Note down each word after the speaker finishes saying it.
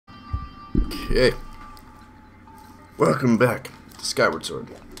Okay. Welcome back to Skyward Sword.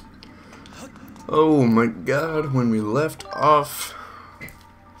 Oh my god, when we left off,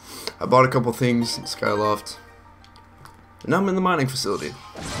 I bought a couple things in Skyloft. And now I'm in the mining facility.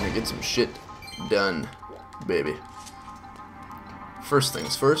 I'm gonna get some shit done, baby. First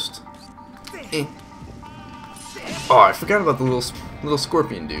things first. Oh, I forgot about the little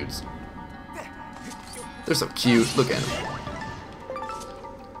scorpion dudes. They're so cute. Look at them.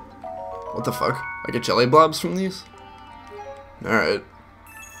 What the fuck? I get jelly blobs from these? Alright.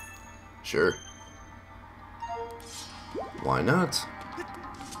 Sure. Why not?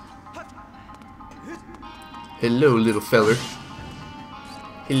 Hello, little feller.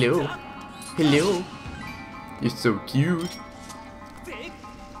 Hello. Hello. You're so cute.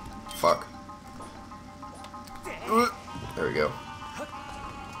 Fuck. There we go.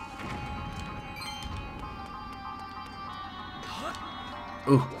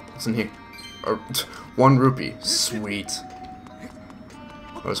 Ooh, what's in here? 1 rupee. Sweet.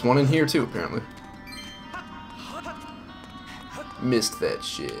 Oh, there's one in here too, apparently. Missed that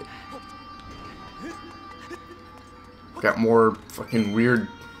shit. Got more fucking weird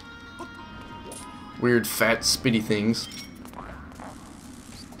fat spitty things.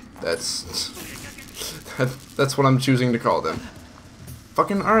 That's what I'm choosing to call them.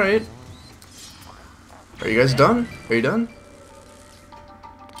 Fucking alright. Are you guys done? Are you done?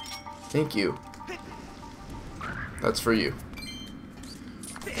 Thank you. That's for you.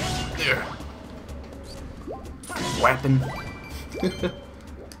 There. Whapping.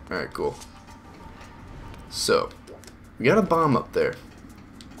 Alright, cool. So, we got a bomb up there.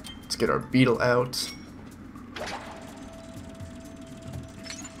 Let's get our beetle out.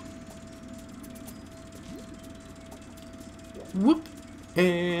 Whoop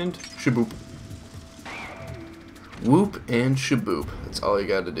and shaboop. Whoop and shaboop. That's all you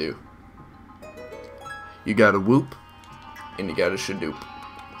gotta do. You gotta whoop and you gotta shadoop.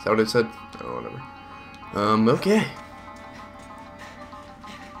 Is that what it said? Oh, whatever. Okay.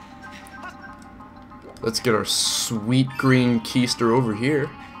 Let's get our sweet green keister over here.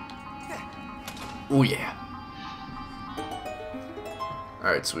 Oh yeah.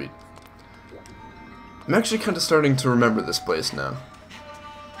 Alright, sweet. I'm actually kind of starting to remember this place now.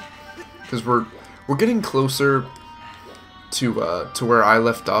 Because we're getting closer to where I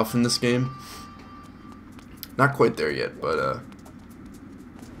left off in this game. Not quite there yet, but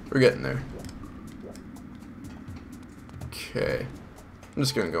we're getting there. Okay. I'm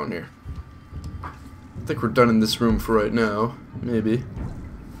just gonna go in here. I think we're done in this room for right now. Maybe.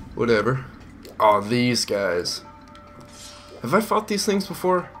 Like Oh, these guys. Have I fought these things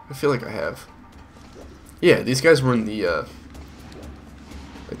before? I feel like I have. Yeah, these guys were in the,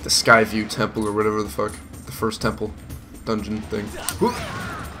 like the Skyview temple or whatever the fuck. The first temple dungeon thing. Whoop.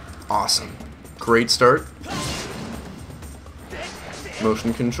 Awesome. Great start.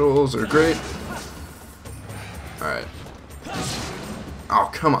 Motion controls are great. Alright. Oh,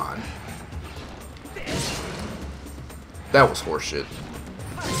 come on. That was horseshit.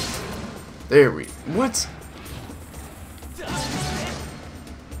 There we... What?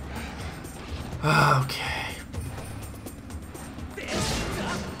 Okay.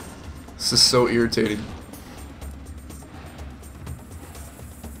 This is so irritating.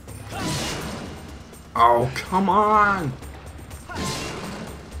 Oh, come on!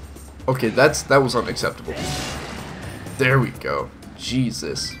 Okay, that was unacceptable. There we go.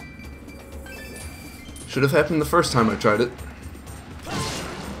 Jesus. Should have happened the first time I tried it.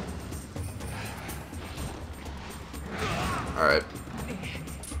 Alright.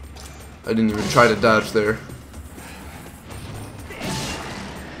 I didn't even try to dodge there.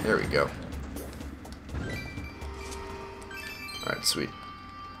 There we go. Alright, sweet.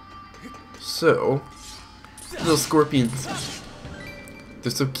 So, little scorpions.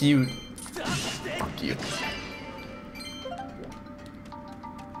 They're so cute. Fuck you.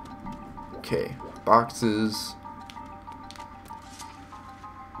 Okay, boxes.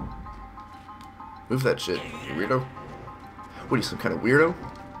 Move that shit, you weirdo. What are you, some kind of weirdo?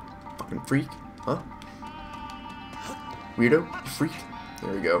 Fucking freak? Huh? Weirdo? You freak?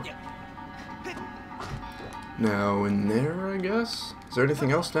 There we go. Now in there, I guess? Is there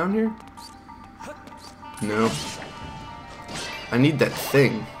anything else down here? No. I need that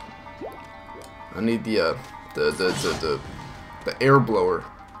thing. I need the air blower.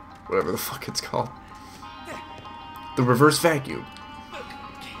 Whatever the fuck it's called. The reverse vacuum.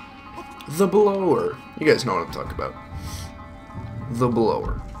 The blower. You guys know what I'm talking about. The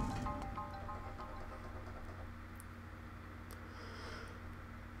blower.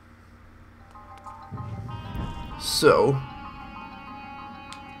 So,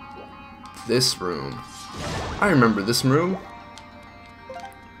 this room. I remember this room.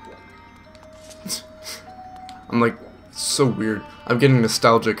 I'm like, so weird. I'm getting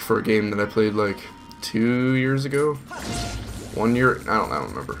nostalgic for a game that I played like 2 years ago. 1 year? I don't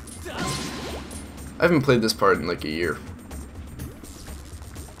remember. I haven't played this part in like a year.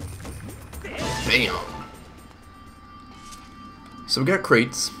 Bam! So we got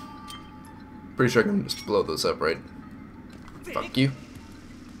crates. Pretty sure I can just blow those up, right? Fuck you.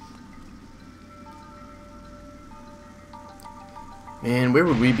 Man, where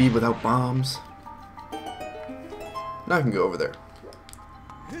would we be without bombs? Now I can go over there.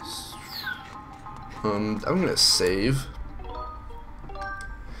 I'm gonna save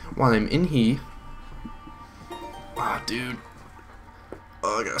while I'm in here. Ah, dude.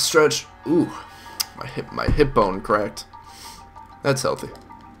 Oh, I gotta stretch. Ooh, my hip bone cracked. That's healthy.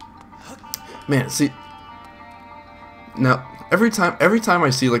 Man, see. Now, every time I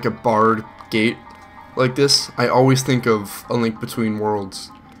see like a barred gate like this, I always think of A Link Between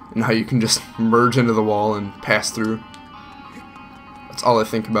Worlds and how you can just merge into the wall and pass through. That's all I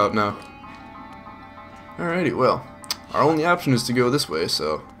think about now. Alrighty, well, our only option is to go this way,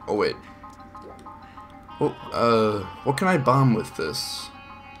 so... Oh, wait. Oh, what can I bomb with this?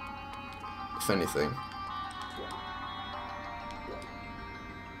 If anything.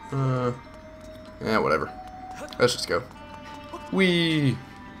 Yeah, whatever. Let's just go. Whee!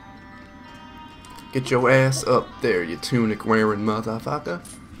 Get your ass up there, you tunic-wearing motherfucker.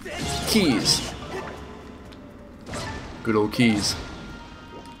 Keys. Good old keys.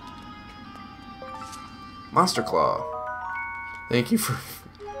 Monster Claw. Thank you for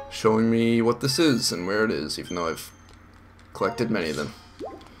showing me what this is and where it is, even though I've collected many of them.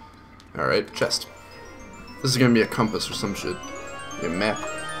 Alright, chest. This is gonna be a compass or some shit. A map.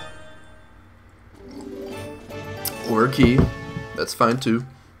 Or a key. That's fine too.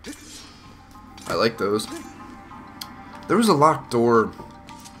 I like those. There was a locked door.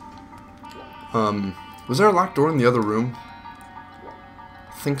 Was there a locked door in the other room?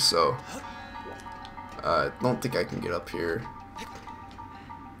 I think so. I don't think I can get up here.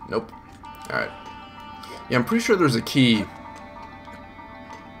 Nope. Alright. Yeah, I'm pretty sure there's a key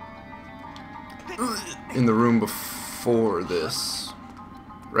in the room before this.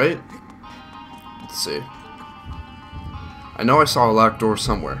 Right? Let's see. I know I saw a locked door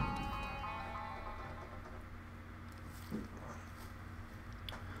somewhere.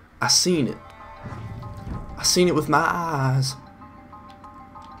 I seen it. I seen it with my eyes.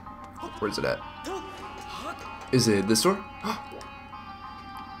 Where's it at? Is it this door?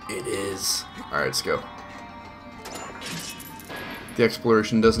 It is. Alright, let's go. The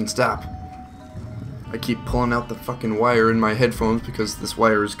exploration doesn't stop. I keep pulling out the fucking wire in my headphones because this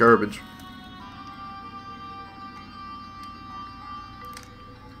wire is garbage.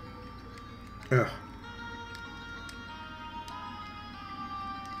 Ugh.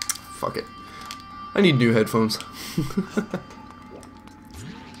 Fuck it. I need new headphones.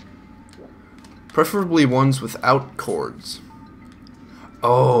 Preferably ones without cords.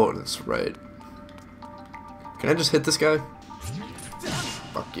 Oh, that's right. Can I just hit this guy?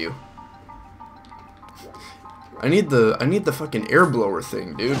 Fuck you. I need the fucking air blower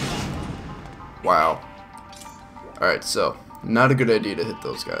thing, dude. Wow. Alright, so not a good idea to hit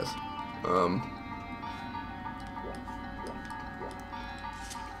those guys.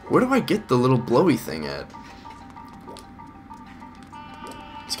 Where do I get the little blowy thing at?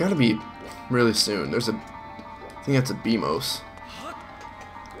 It's gotta be really soon. There's a... I think that's a Beamos.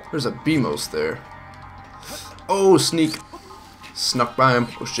 There's a Beamos there. Oh, sneak! Snuck by him.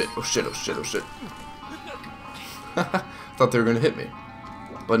 Oh shit, oh shit, oh shit, oh shit. Thought they were gonna hit me.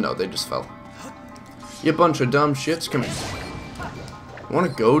 But no, they just fell. You bunch of dumb shits, come here. Wanna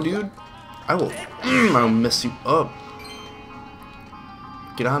go, dude? I will... I'll mess you up.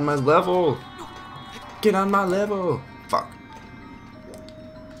 Get on my level. Get on my level. Fuck.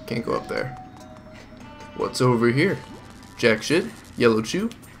 Can't go up there. What's over here? Jack shit. Yellow chew.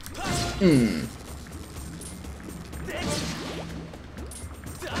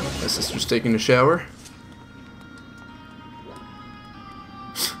 My sister's taking a shower.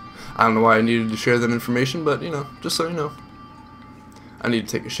 I don't know why I needed to share that information, but you know, just so you know. I need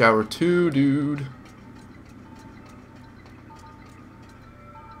to take a shower too, dude.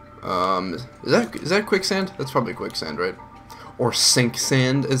 Is that quicksand? That's probably quicksand, right? Or sink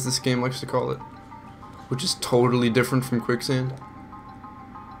sand, as this game likes to call it, which is totally different from quicksand.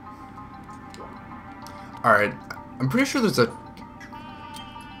 All right, I'm pretty sure there's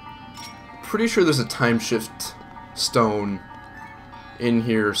a time shift stone in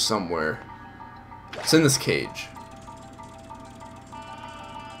here somewhere. It's in this cage.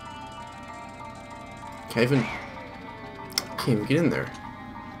 Can't even get in there.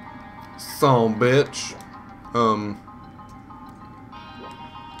 Son of a bitch.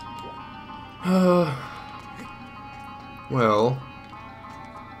 Well.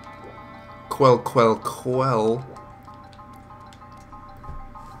 Quell.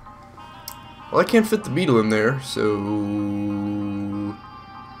 Well, I can't fit the beetle in there, so...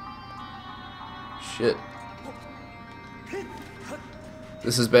 Shit.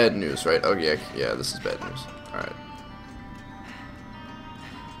 This is bad news, right? Oh, yeah, this is bad news. Alright.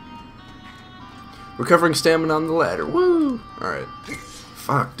 Recovering stamina on the ladder. Woo! Alright.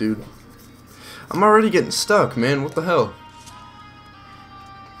 Fuck, dude. I'm already getting stuck, man. What the hell?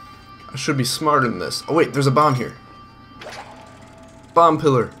 I should be smarter than this. Oh, wait, there's a bomb here. Bomb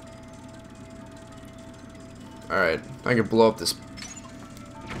pillar. Alright, I can blow up this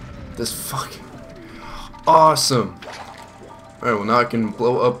fucking... Awesome! Alright, well now I can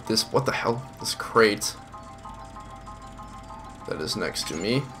blow up this... What the hell? This crate. That is next to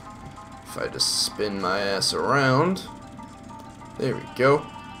me. If I just spin my ass around. There we go.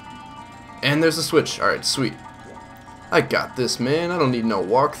 And there's a switch. Alright, sweet. I got this, man. I don't need no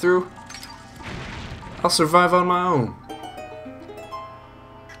walkthrough. I'll survive on my own.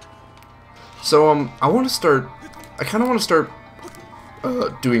 So, I want to start... I kind of want to start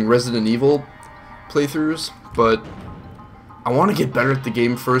doing Resident Evil playthroughs, but I want to get better at the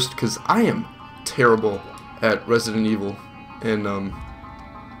game first, because I am terrible at Resident Evil. And,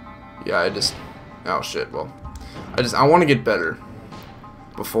 yeah, oh shit, well. I want to get better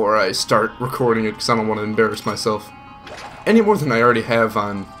before I start recording it, because I don't want to embarrass myself any more than I already have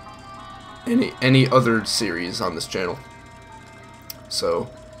on any other series on this channel. So,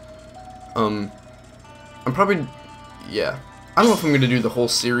 I'm probably, yeah, I don't know if I'm gonna do the whole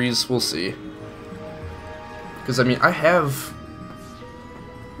series. We'll see. Because I mean, I have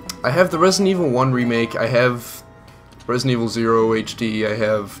the Resident Evil 1 remake. I have Resident Evil 0 HD. I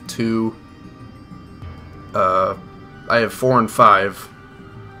have 2. I have 4 and 5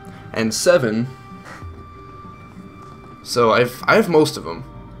 and 7. So I have most of them.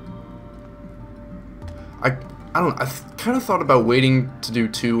 I don't know, I kind of thought about waiting to do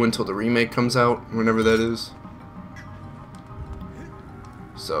 2 until the remake comes out, whenever that is.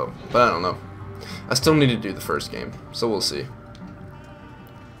 So, but I don't know. I still need to do the first game, so we'll see.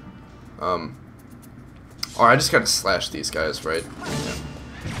 Oh, I just gotta slash these guys, right? Yeah.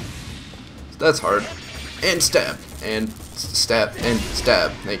 That's hard. And stab. And stab. And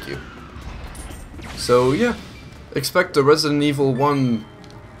stab. Thank you. So, yeah. Expect a Resident Evil 1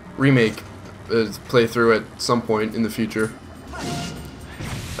 remake playthrough at some point in the future. I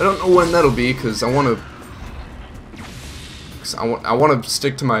don't know when that'll be, because I want to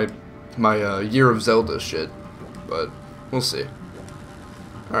stick to my Year of Zelda shit, but we'll see.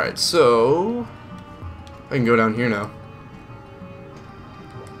 Alright, so I can go down here now.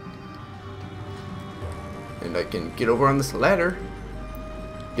 And I can get over on this ladder.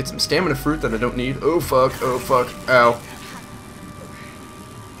 Get some stamina fruit that I don't need. Oh fuck, ow.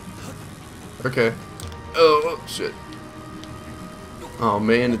 Okay. Oh, shit. Oh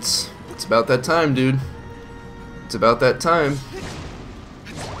man, it's about that time, dude. It's about that time.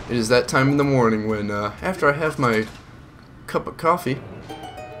 It is that time in the morning when, after I have my cup of coffee,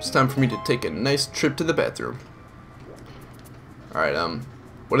 it's time for me to take a nice trip to the bathroom. Alright,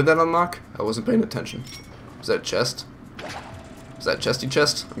 what did that unlock? I wasn't paying attention. Was that a chest? Is that chesty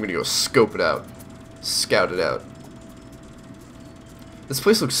chest? I'm gonna go scope it out. Scout it out. This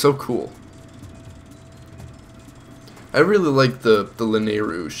place looks so cool. I really like the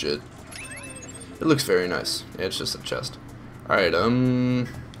Lineru shit. It looks very nice. Yeah, it's just a chest. Alright,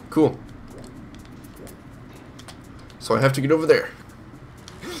 cool. So I have to get over there.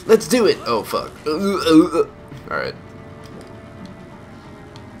 Let's do it! Oh, fuck. Alright.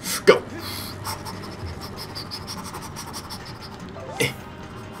 Go!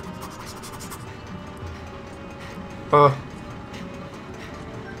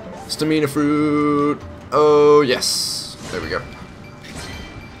 Stamina fruit. Oh, yes. There we go.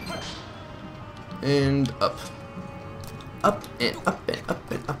 And up. Up and up and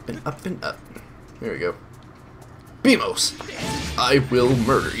up and up and up and up. There we go. Beamos! I will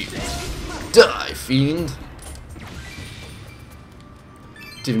murder you. Die, fiend!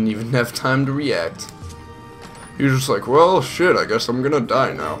 Didn't even have time to react. He was just like, well, shit, I guess I'm gonna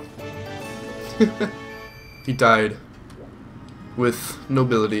die now. He died. With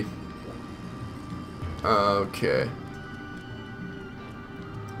nobility. Okay.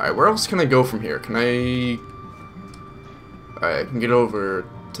 Alright, where else can I go from here? Can I... Alright, I can get over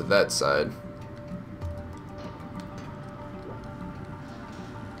to that side.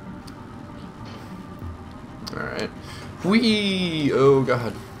 Alright. Whee! Oh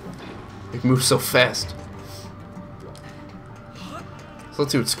god. It moves so fast. So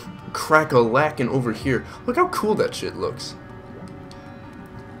let's see what's crack-a-lackin' over here. Look how cool that shit looks.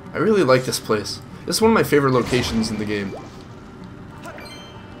 I really like this place. This is one of my favorite locations in the game.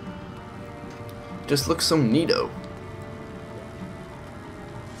 Just looks so neato.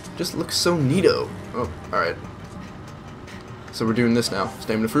 Just looks so neato. Oh, alright. So we're doing this now.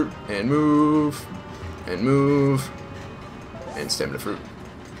 Stamina fruit, and move, and move, and stamina fruit.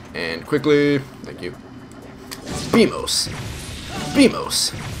 And quickly, thank you. Beamos.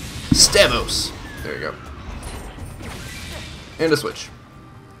 Beamos. Stavos. There you go. And a switch.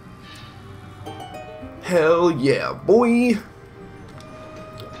 Hell yeah, boy!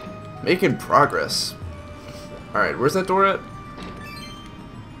 Making progress. Alright, where's that door at?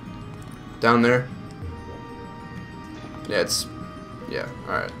 Down there? Yeah, it's... yeah,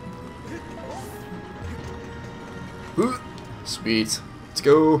 alright. Sweet. Let's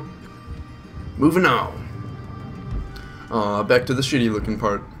go. Moving on. Back to the shitty looking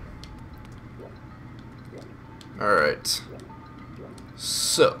part. Alright.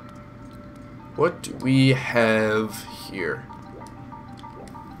 So, what do we have here?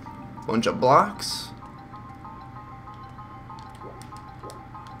 Bunch of blocks.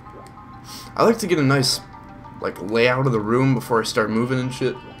 I like to get a nice, like, layout of the room before I start moving and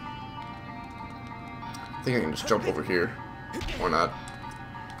shit. I think I can just jump over here. Or not.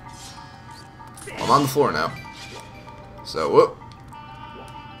 I'm on the floor now. So, whoop.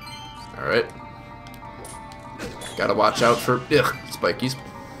 Alright. Gotta watch out for, spikies.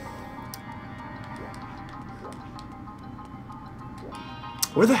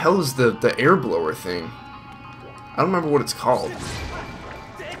 Where the hell is the air blower thing? I don't remember what it's called.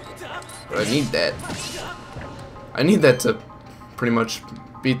 But I need that. I need that to pretty much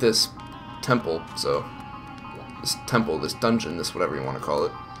beat this temple, so... this temple, this dungeon, this whatever you want to call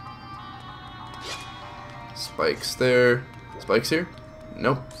it. Spikes there. Spikes here?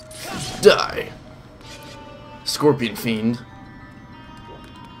 Nope. Die! Scorpion fiend.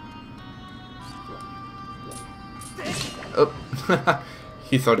 Oh.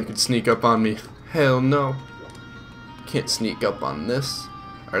 He thought he could sneak up on me. Hell no. Can't sneak up on this.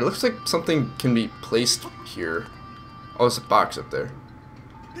 Alright, looks like something can be placed here. Oh, there's a box up there.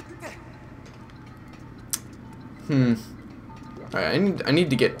 Alright, I need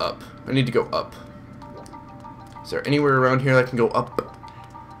to get up. I need to go up. Is there anywhere around here that I can go up?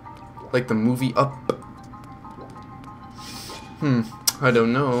 Like the movie Up? I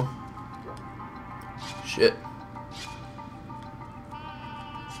don't know. Shit.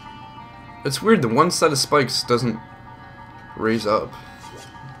 It's weird, the one set of spikes doesn't raise up.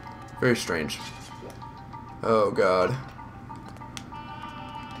 Very strange. Oh god.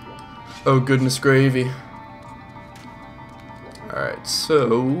 Oh goodness gravy. Alright,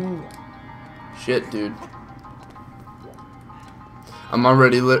 so... shit, dude. I'm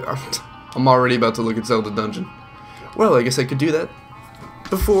already about to look at Zelda Dungeon. Well, I guess I could do that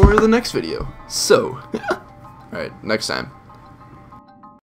before the next video. So, alright, next time.